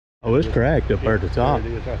Oh, it's cracked up there at the top.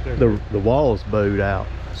 There it is, right there. The wall's bowed out.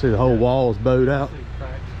 See, the whole wall's bowed out. See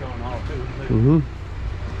cracks going all through it. Mm-hmm.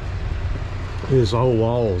 This whole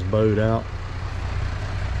wall's bowed out.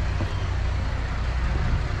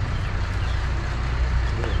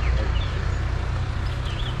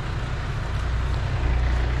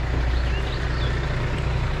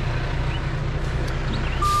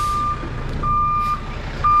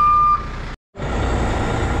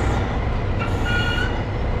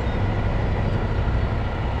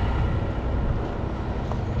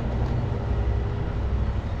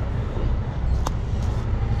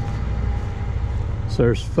 So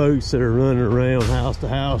there's folks that are running around house to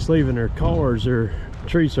house leaving their cards, their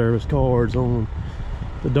tree service cards on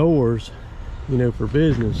the doors, you know, for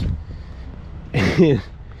business. And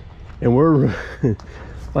we're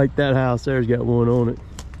like, that house there's got one on it,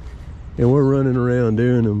 and we're running around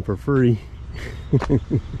doing them for free.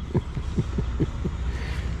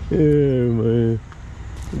 Yeah, man,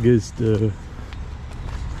 good stuff.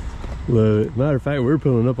 Love it. Matter of fact, we were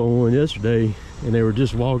pulling up on one yesterday, and they were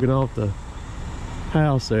just walking off the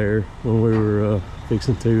house there when we were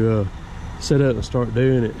fixing to set up and start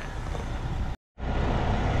doing it.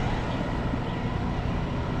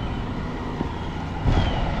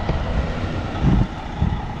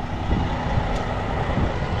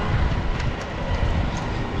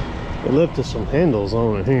 They lifted some handles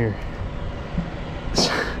on it here.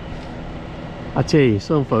 I tell you,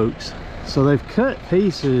 some folks, so they've cut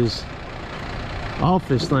pieces off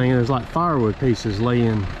this thing. There's like firewood pieces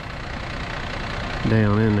laying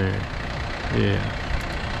down in there.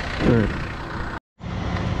 Yeah. All right.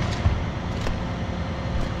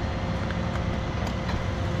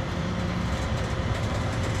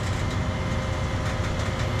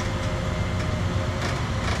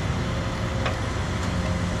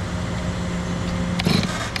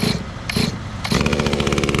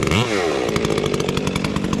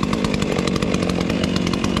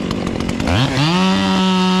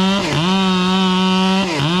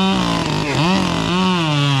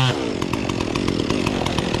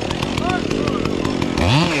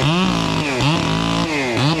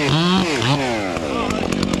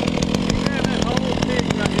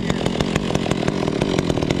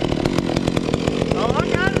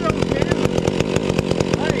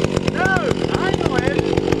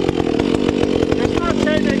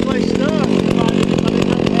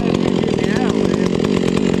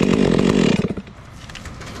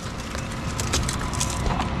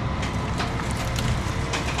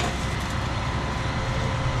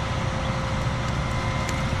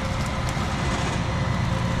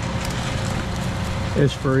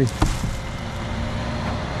 It's free.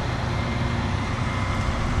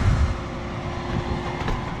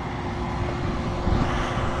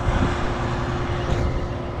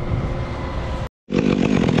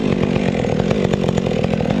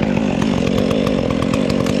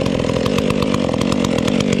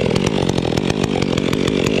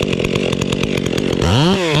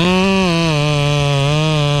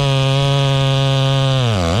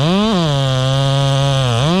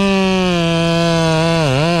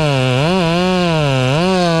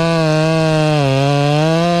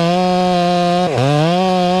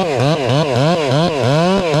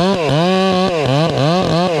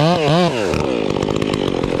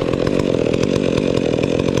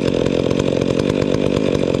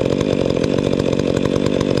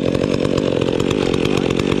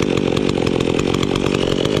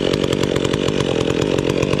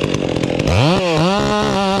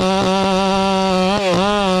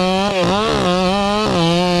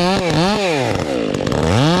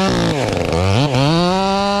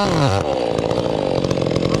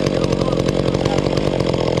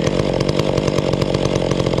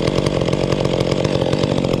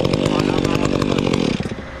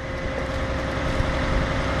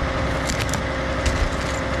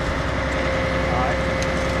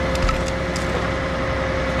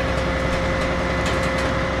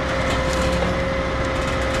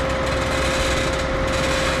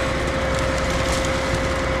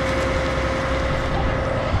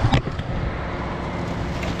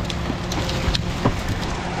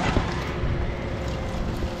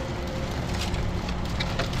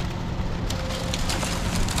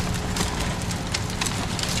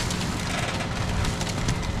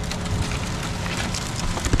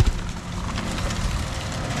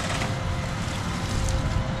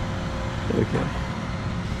 Okay.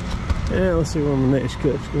 Yeah, let's see where my next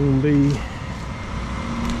cut's going to be.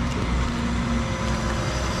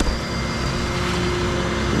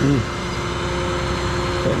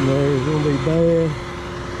 That there is going to be bad.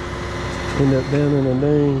 End up down in a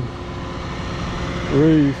dang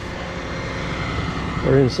roof.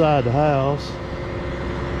 or inside the house.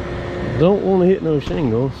 Don't want to hit no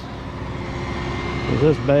shingles, 'cause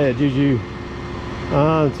that's bad juju.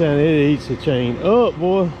 I'm telling you, it eats the chain up,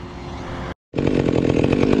 boy.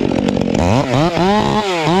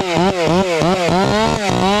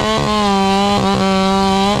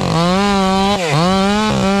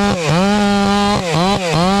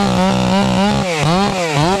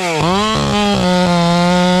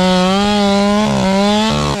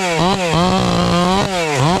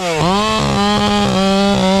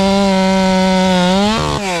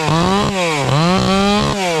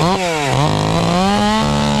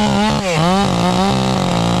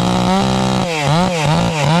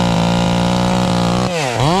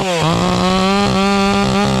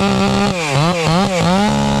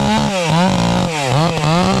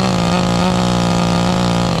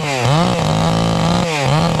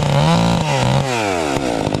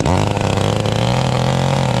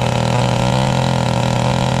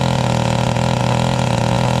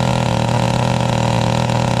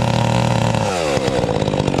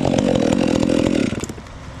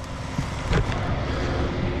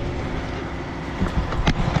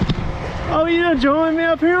 Oh, you done joined me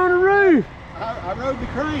up here on the roof. I rode the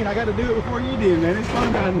crane. I got to do it before you did, man. It's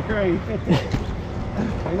fun riding the crane.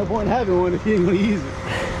 Ain't no point in having one if you ain't gonna use it.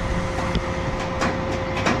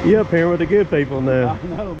 You up here with the good people now. I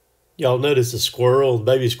know. Y'all notice the squirrel,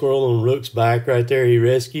 baby squirrel on Rook's back right there he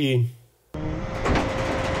rescued? The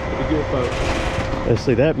good folks. Let's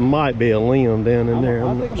see, that might be a limb down in there.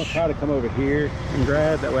 I think I'm gonna try to come over here and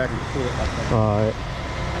grab, that way I can pull it like that. All right.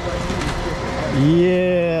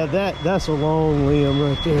 Yeah, that's a long limb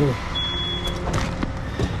right there.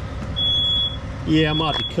 Yeah, I'm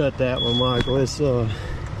about to cut that one, Michael. It's I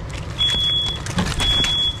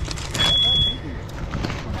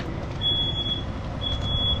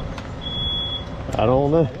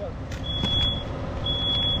don't know.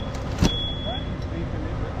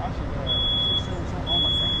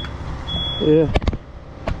 Yeah.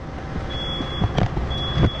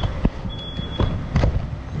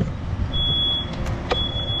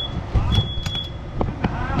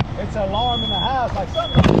 It's an alarm in the house, like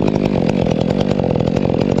something.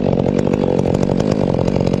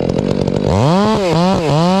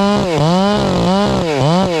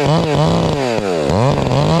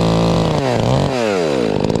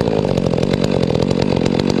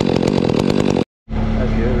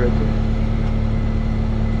 That's good right there.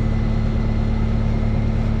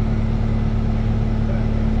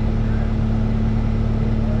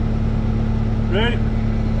 Ready?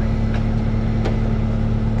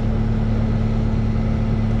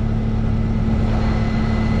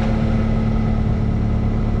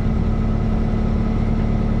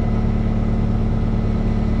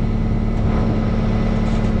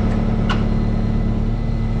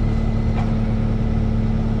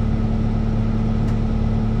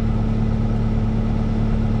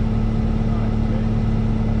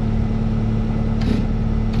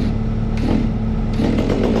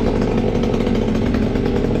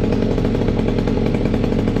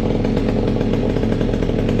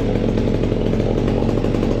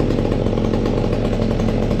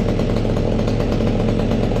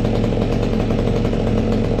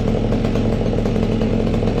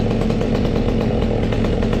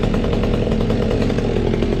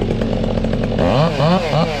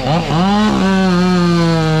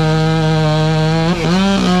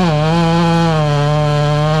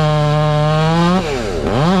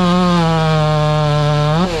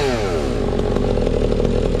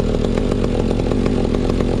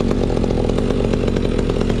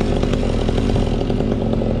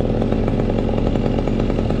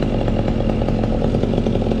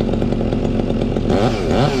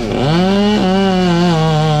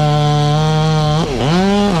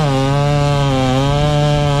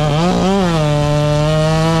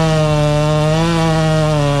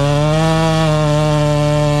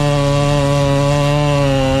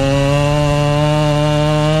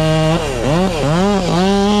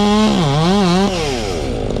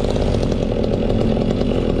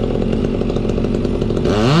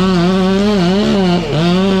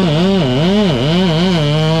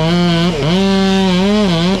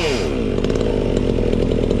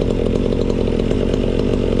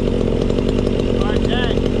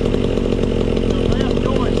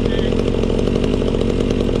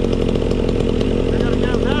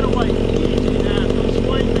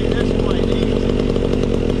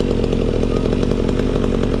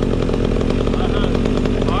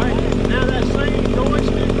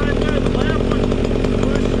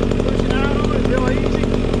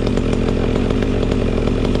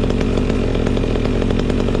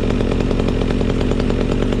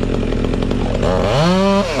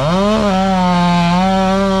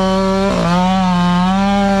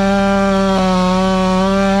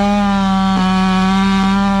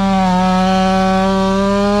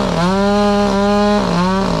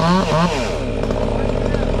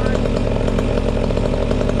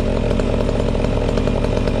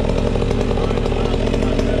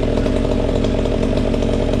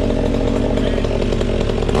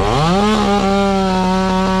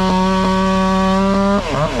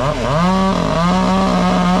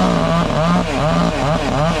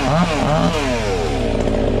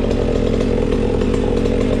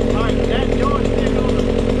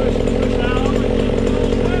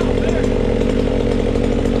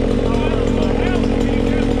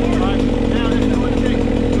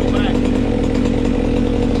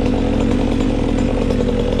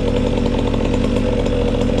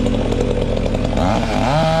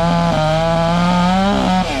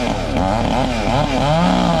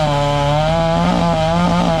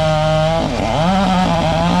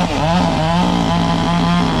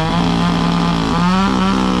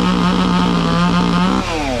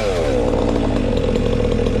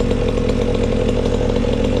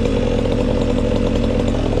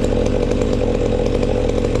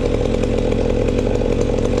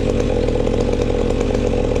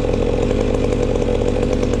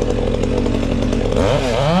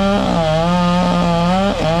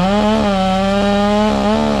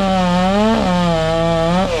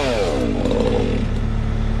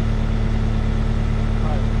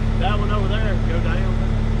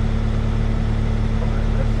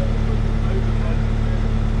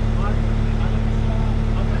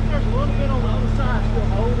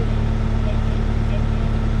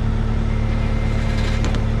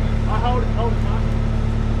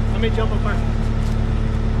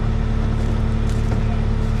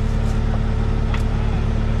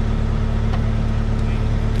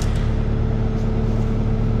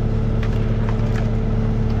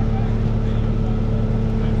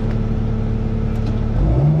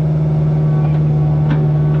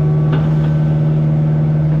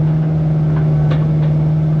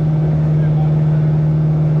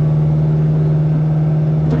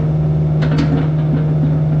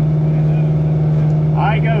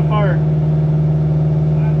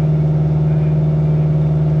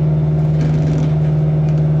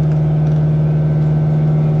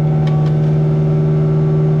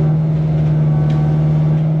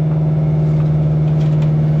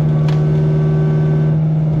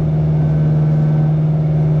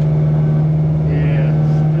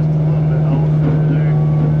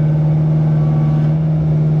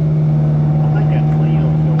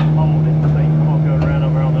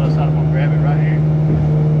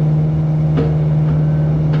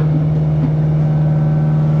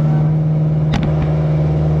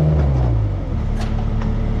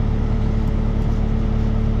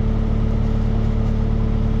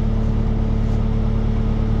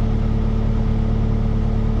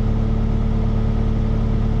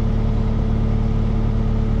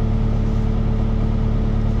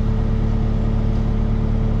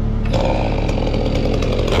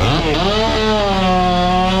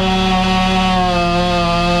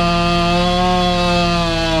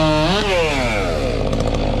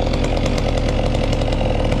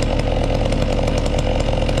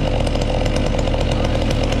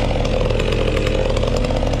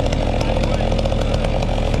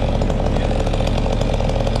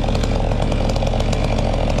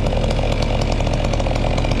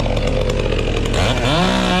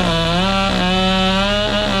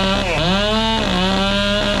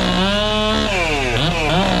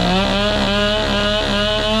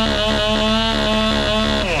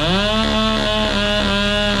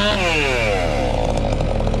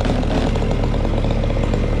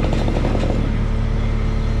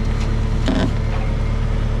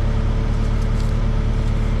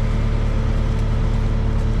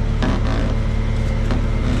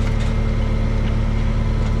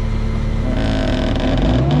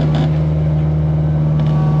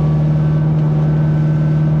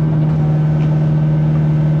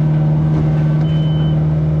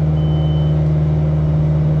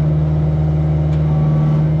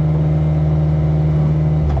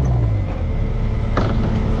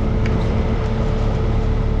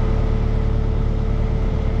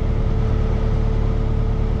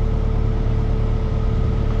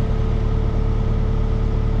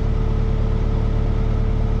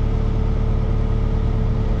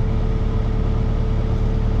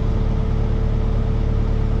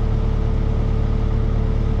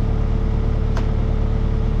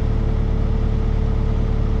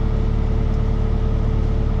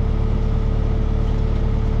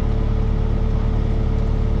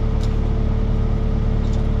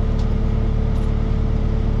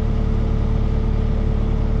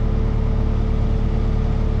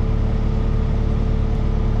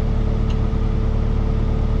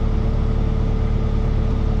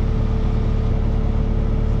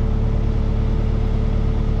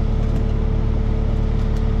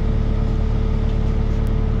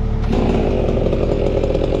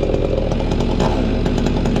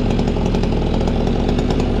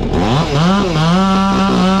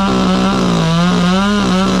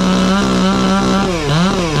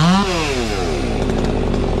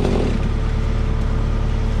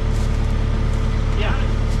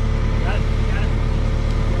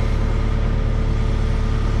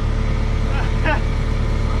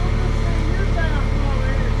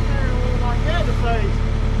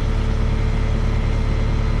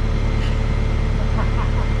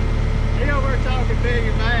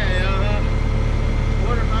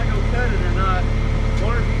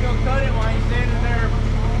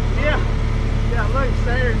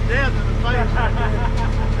 face.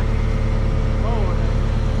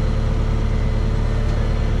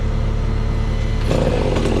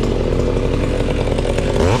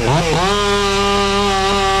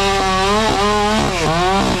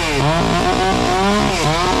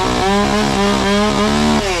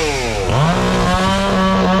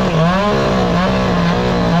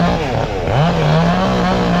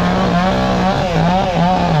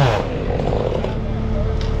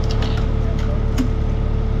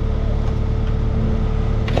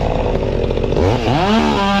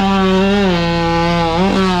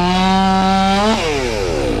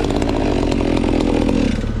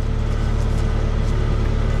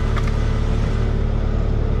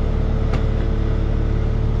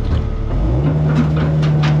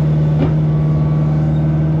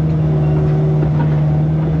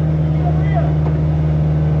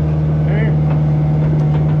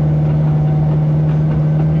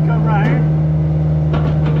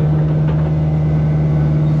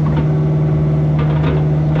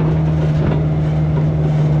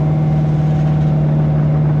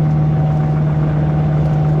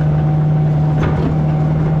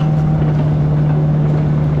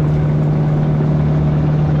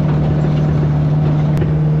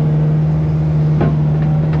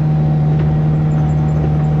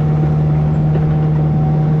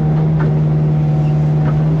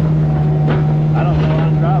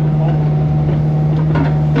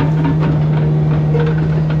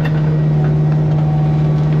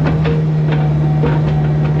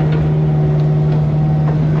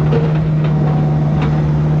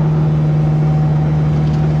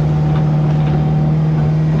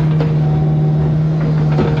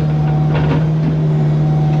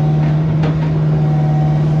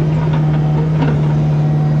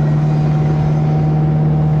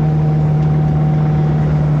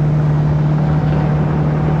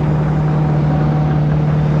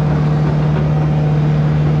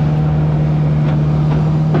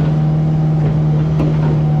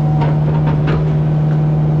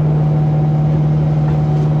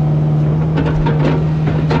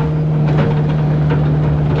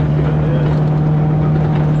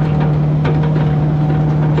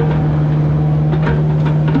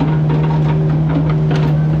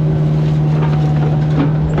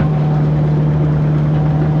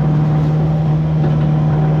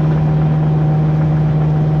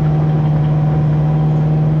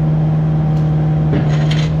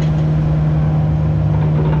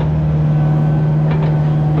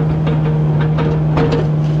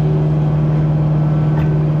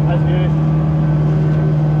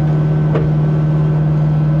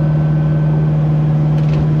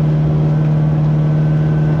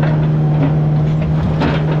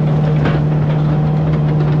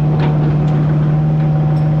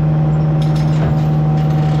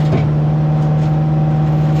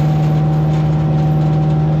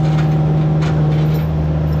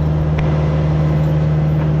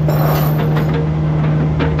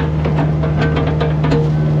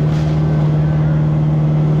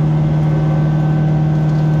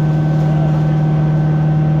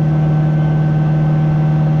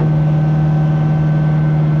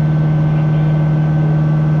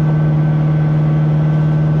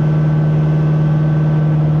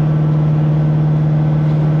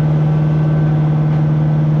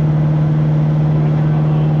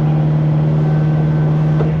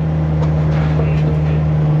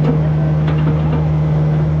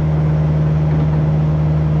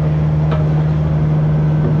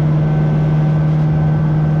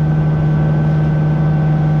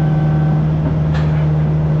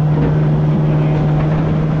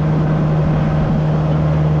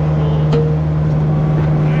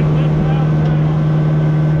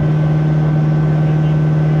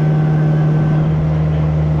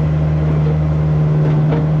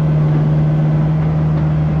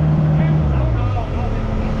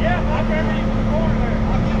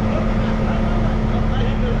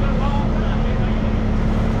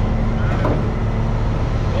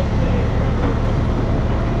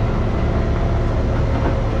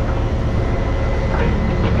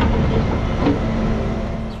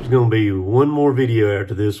 going to be one more video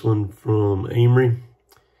after this one from Amory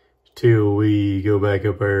till we go back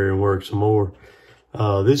up there and work some more.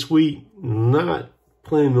 This week, not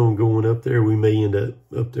planning on going up there. We may end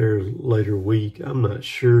up there later week. I'm not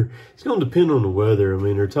sure. It's going to depend on the weather. I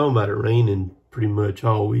mean, they're talking about it raining pretty much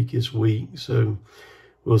all week this week. So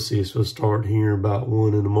we'll see. It's supposed to start here about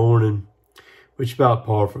 1 in the morning, which is about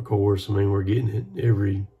par for course. I mean, we're getting it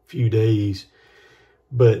every few days.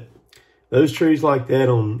 But those trees like that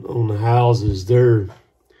on the houses, they're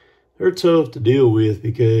tough to deal with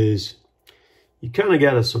because, you kind of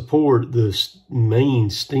got to support the main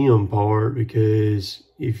stem part, because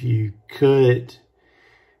if you cut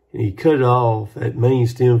it off, that main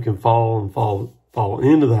stem can fall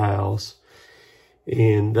into the house.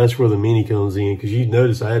 And that's where the mini comes in, because you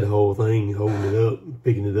notice I had the whole thing holding it up,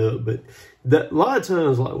 picking it up. But a lot of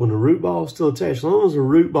times, like when the root ball is still attached, as long as the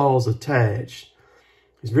root ball is attached,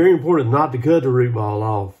 it's very important not to cut the root ball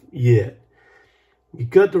off yet. You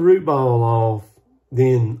cut the root ball off,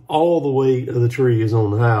 then all the weight of the tree is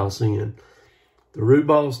on the house end. The root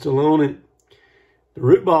ball is still on it. The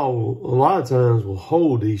root ball, a lot of times, will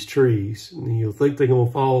hold these trees. And you'll think they're going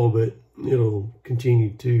to fall, but it'll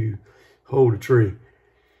continue to hold a tree.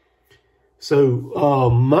 So,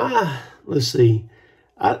 let's see.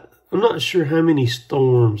 I'm not sure how many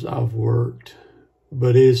storms I've worked,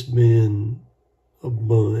 but it's been a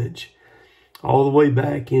bunch. All the way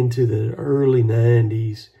back into the early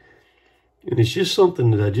 90s. And it's just something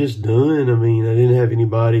that I just done. I mean, I didn't have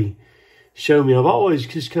anybody show me. I've always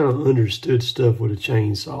just kind of understood stuff with a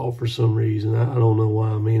chainsaw for some reason. I don't know why.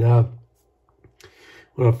 I mean,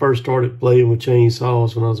 when I first started playing with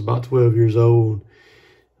chainsaws when I was about 12 years old,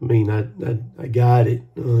 I mean, I got it,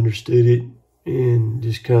 I understood it, and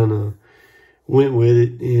just kind of went with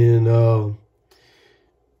it. And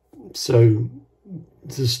so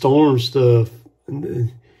the storm stuff,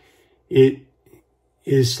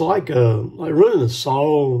 it's like running a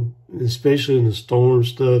saw, especially in the storm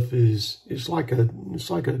stuff, it's like a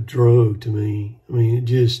drug to me. I mean,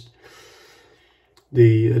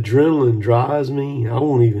 the adrenaline drives me. I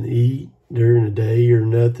won't even eat during the day or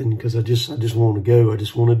nothing, because I just want to go. I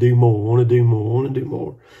just want to do more, want to do more, want to do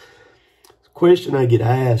more. The question I get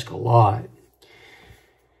asked a lot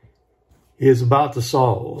is about the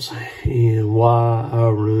saws and why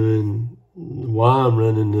I'm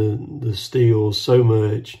running the steel so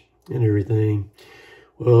much and everything.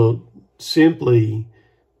 Well, simply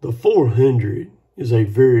the 400 is a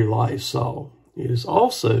very light saw. It is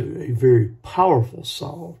also a very powerful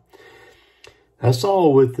saw. I saw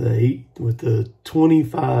with the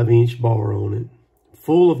 25-inch bar on it,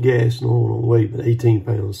 full of gas and oil on weight, but 18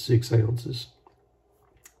 pounds, 6 ounces.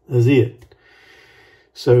 That's it.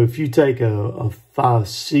 So if you take a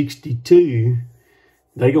 562,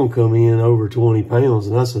 they're going to come in over 20 pounds,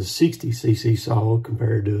 and that's a 60cc saw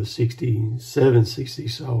compared to a 67cc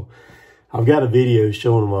saw. I've got a video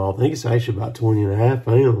showing them all. I think it's actually about 20.5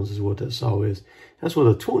 pounds is what that saw is. That's with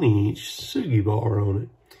a 20-inch Sugi bar on it.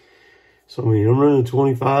 So, I mean, I'm running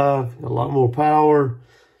 25, a lot more power.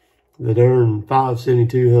 The darn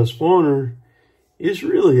 572 Husqvarna, it's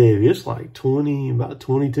really heavy. It's like about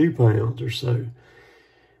 22 pounds or so.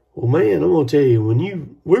 Well, man, I'm going to tell you,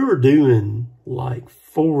 we were doing like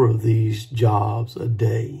 4 of these jobs a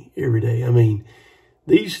day, every day. I mean,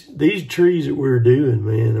 these trees that we were doing,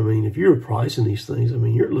 man, I mean, if you were pricing these things, I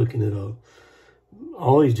mean, you're looking at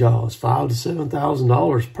all these jobs, $5,000 to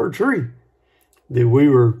 $7,000 per tree that we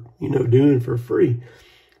were, doing for free.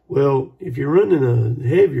 Well, if you're running a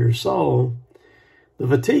heavier saw, the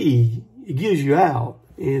fatigue, it gives you out.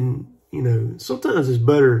 And, sometimes it's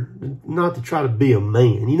better not to try to be a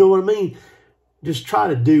man. You know what I mean? Just try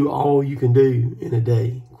to do all you can do in a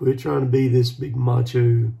day. Quit trying to be this big macho.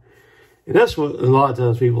 And that's what a lot of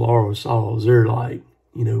times people are with saws. They're like,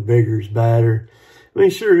 beggar's batter. I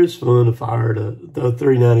mean, sure, it's fun to fire the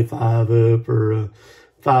 395 up or a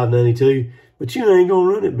 592, but you ain't going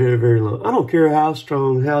to run it very, very long. I don't care how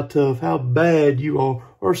strong, how tough, how bad you are,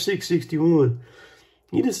 or 661.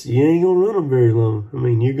 You ain't going to run them very long. I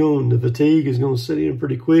mean, the fatigue is going to set in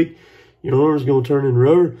pretty quick. Your arm's going to turn into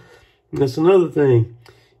rubber. And that's another thing.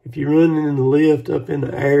 If you're running in the lift up in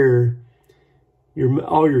the air,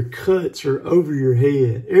 all your cuts are over your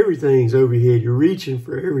head. Everything's over your head. You're reaching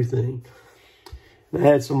for everything.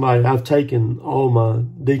 I've taken all my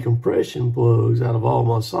decompression plugs out of all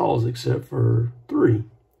my saws except for 3.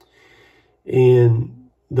 And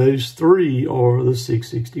those 3 are the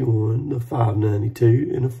 661, the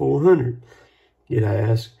 592, and the 400. Get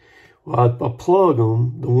asked. Well, I plug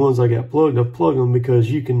them, the ones I got plugged, I plug them because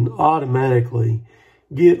you can automatically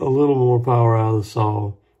get a little more power out of the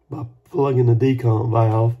saw by plugging the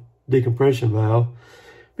decompression valve,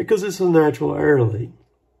 because it's a natural air leak.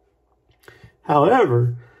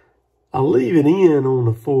 However, I leave it in on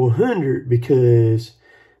the 400 because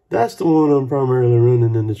that's the one I'm primarily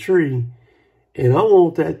running in the tree, and I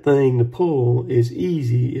want that thing to pull as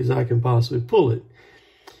easy as I can possibly pull it.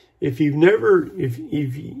 You'll never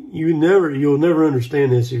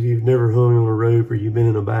understand this if you've never hung on a rope or you've been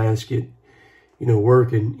in a basket,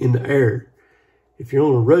 working in the air. If you're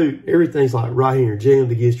on a rope, everything's like right here,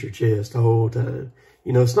 jammed against your chest the whole time.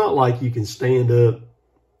 It's not like you can stand up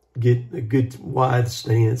get a good wide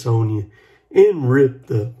stance on you and rip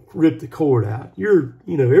the cord out. You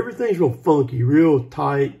know, everything's real funky, real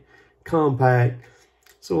tight, compact.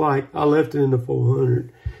 So like I left it in the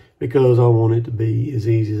 400 because I want it to be as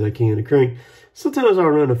easy as I can to crank. Sometimes I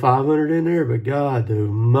run a 500 in there, but God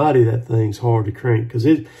almighty, that thing's hard to crank because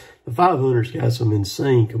the 500's got some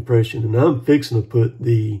insane compression, and I'm fixing to put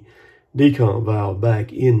the decomp valve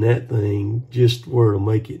back in that thing just where it'll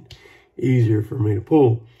make it easier for me to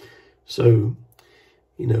pull. So,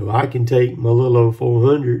 you know, I can take my little old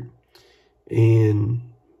 400 and,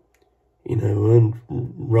 you know,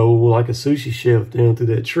 unroll like a sushi chef down through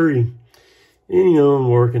that tree. And, you know, I'm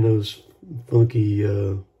working those funky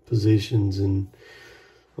positions and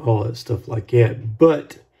all that stuff like that.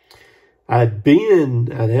 But I'd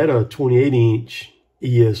had a 28-inch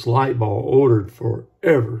ES light bar ordered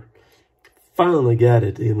forever. Finally got it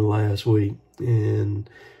at the end of last week, and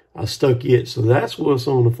I stuck it. So that's what's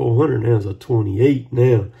on the 400 now, is a 28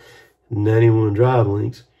 now, 91 drive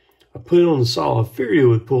links. I put it on the saw. I figured it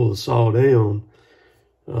would pull the saw down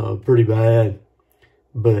pretty bad,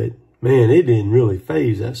 but man, it didn't really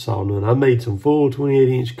phase that saw none. I made some full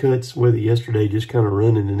 28-inch cuts with it yesterday, just kind of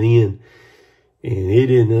running it in,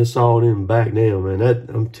 and that saw didn't back down, man. That,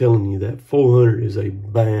 I'm telling you, that 400 is a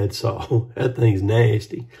bad saw. That thing's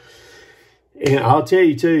nasty. And I'll tell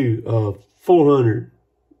you too, 400,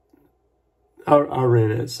 I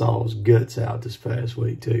ran that saw's guts out this past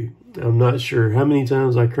week too. I'm not sure how many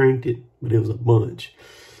times I cranked it, but it was a bunch.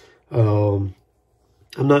 I'm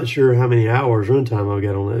not sure how many hours runtime I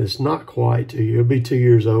got on that. It's not quite 2 years. It'll be 2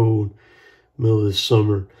 years old middle of this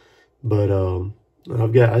summer. But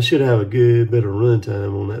I should have a good bit of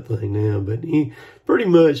runtime on that thing now. But pretty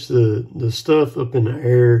much the stuff up in the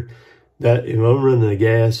air, that if I'm running a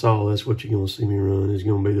gas saw, that's what you're going to see me run, is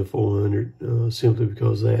going to be the 400, simply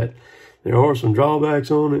because that. There are some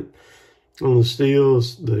drawbacks on it. On the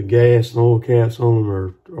steels, the gas and oil caps on them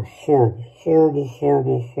are horrible, horrible,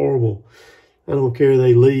 horrible, horrible. I don't care,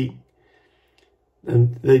 they leak.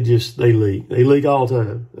 And they leak. They leak all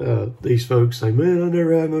the time. These folks say, man, I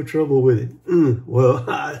never had no trouble with it.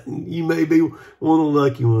 Well, you may be one of the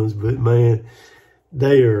lucky ones, but man,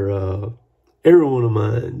 they are, every one of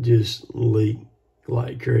mine just leak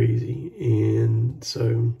like crazy. And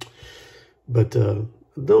so, but I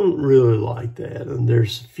don't really like that. And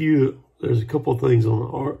there's a couple of things on the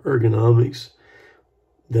ergonomics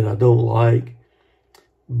that I don't like,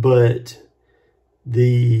 but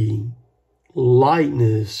the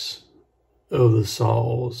lightness of the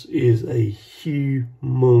saws is a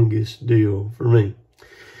humongous deal for me.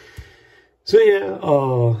 So yeah,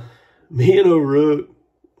 me and O'Rook,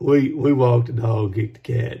 we walked the dog, kicked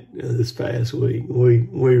the cat this past week.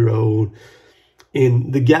 We rolled.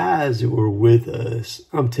 And the guys that were with us,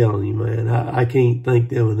 I'm telling you, man, I can't thank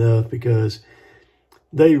them enough, because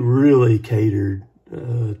they really catered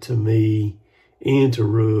to me and to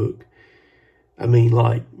Rook. I mean,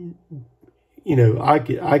 like, you know, I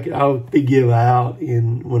would be give out,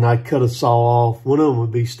 and when I cut a saw off, one of them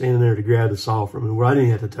would be standing there to grab the saw from me, where I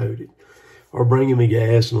didn't have to tote it, or bringing me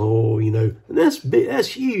gas and oil, you know, and that's big, that's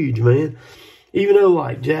huge, man. Even though,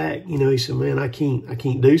 like Jack, you know, he said, man, I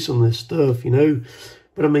can't do some of this stuff, you know.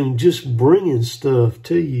 But I mean, just bringing stuff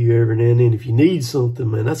to you every now and then, if you need something,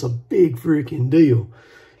 man, that's a big freaking deal.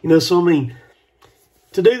 You know, so I mean,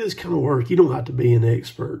 to do this kind of work, you don't have to be an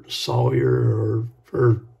expert sawyer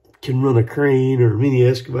or can run a crane or a mini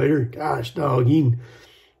excavator. Gosh, dog, you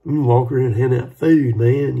can walk around and hand out food,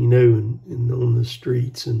 man, you know, and on the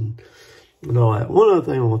streets and all that. One other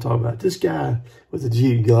thing I want to talk about, this guy with the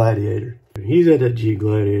Jeep Gladiator. He's at that Jeep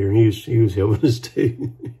Gladiator, and he was helping us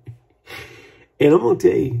too. And I'm going to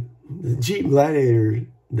tell you, the Jeep Gladiator,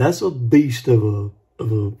 that's a beast of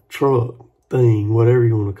a truck thing, whatever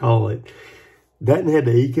you want to call it. That had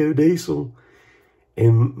the Eco Diesel.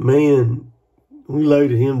 And man, we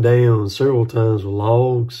loaded him down several times with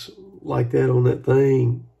logs like that on that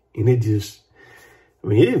thing. And it just, I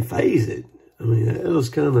mean, it didn't phase it. I mean, I was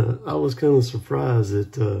kind of surprised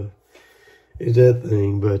at that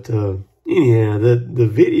thing. But anyhow, the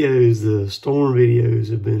videos, the storm videos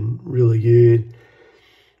have been really good.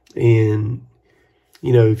 And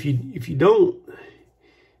you know, if you don't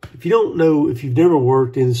know, if you've never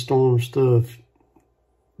worked in storm stuff,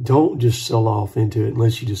 don't just sell off into it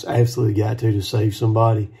unless you just absolutely got to save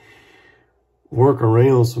somebody. Work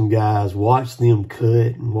around some guys, watch them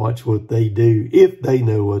cut and watch what they do, if they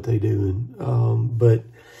know what they're doing. But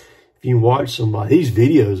if you watch somebody, these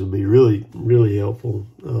videos will be really, really helpful.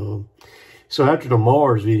 So after the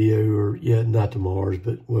Mars video, or yeah, not the Mars,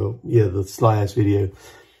 but well, yeah, the last video,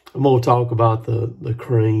 I'm going to talk about the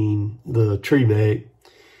crane, the tree mech,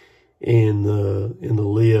 in the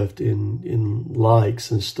lift and likes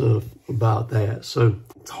and stuff about that. So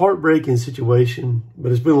it's a heartbreaking situation,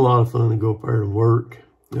 but it's been a lot of fun to go up there and work.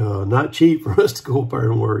 Not cheap for us to go up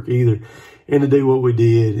there and work either, and to do what we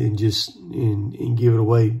did and just and give it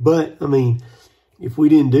away. But I mean, if we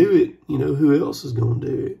didn't do it, you know, who else is going to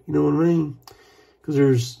do it? You know what I mean?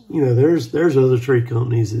 Because there's other tree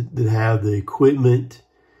companies that have the equipment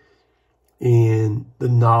and the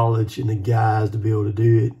knowledge and the guys to be able to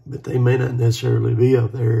do it, but they may not necessarily be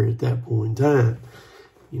up there at that point in time,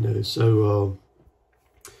 you know. So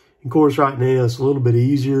of course right now it's a little bit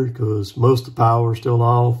easier because most of the power is still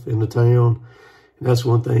off in the town. And that's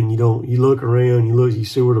one thing, you look around, you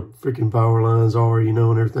see where the freaking power lines are, you know,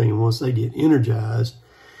 and everything. And once they get energized,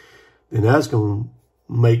 then that's going to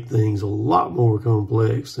make things a lot more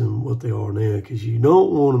complex than what they are now, because you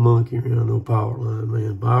don't want to monkey around no power line,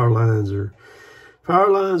 man. Power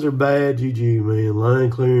lines are bad juju, man. Line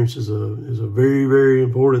clearance is a very, very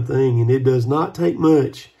important thing, and it does not take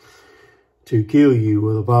much to kill you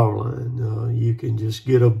with a power line. You can just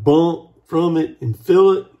get a bump from it and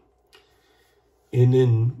feel it, and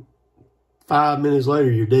then 5 minutes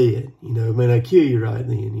later you're dead. You know, man, I kill you right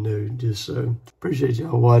then. You know, just so appreciate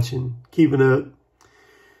y'all watching, keeping up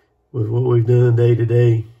with what we've done day to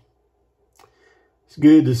day. It's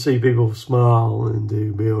good to see people smile and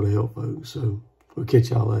to be able to help folks. So we'll catch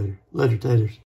y'all later. Later, taters.